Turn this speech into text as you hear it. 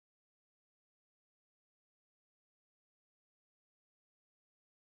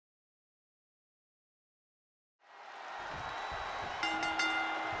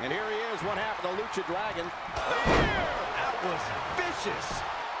And here he is, one half of the Lucha Dragon. That was vicious.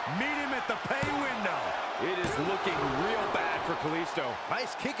 Meet him at the pay window. It is looking real bad for Kalisto.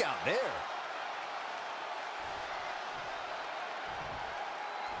 Nice kick out there.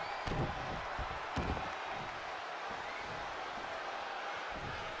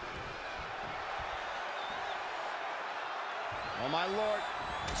 Oh, my Lord.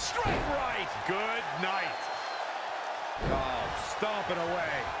 Straight right. Good night. Oh, stomping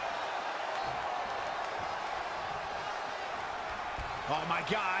away. Oh, my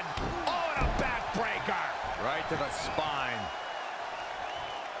God. Oh, and a backbreaker. Right to the spine.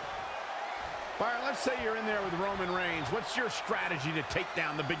 Byron, let's say you're in there with Roman Reigns. What's your strategy to take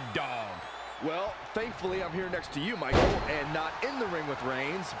down the big dog? Well, thankfully, I'm here next to you, Michael, and not in the ring with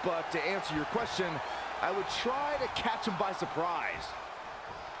Reigns. But to answer your question, I would try to catch him by surprise.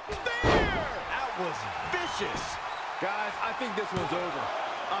 There! That was vicious. Guys, I think this one's over.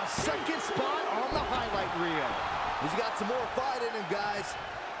 A second spot on the highlight reel. He's got some more fight in him, guys.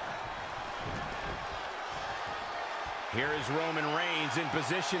 Here is Roman Reigns in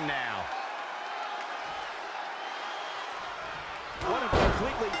position now. What a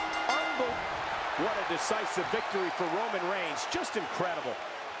completely unbelievable. What a decisive victory for Roman Reigns. Just incredible.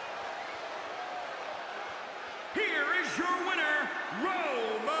 Here is your winner, Roman.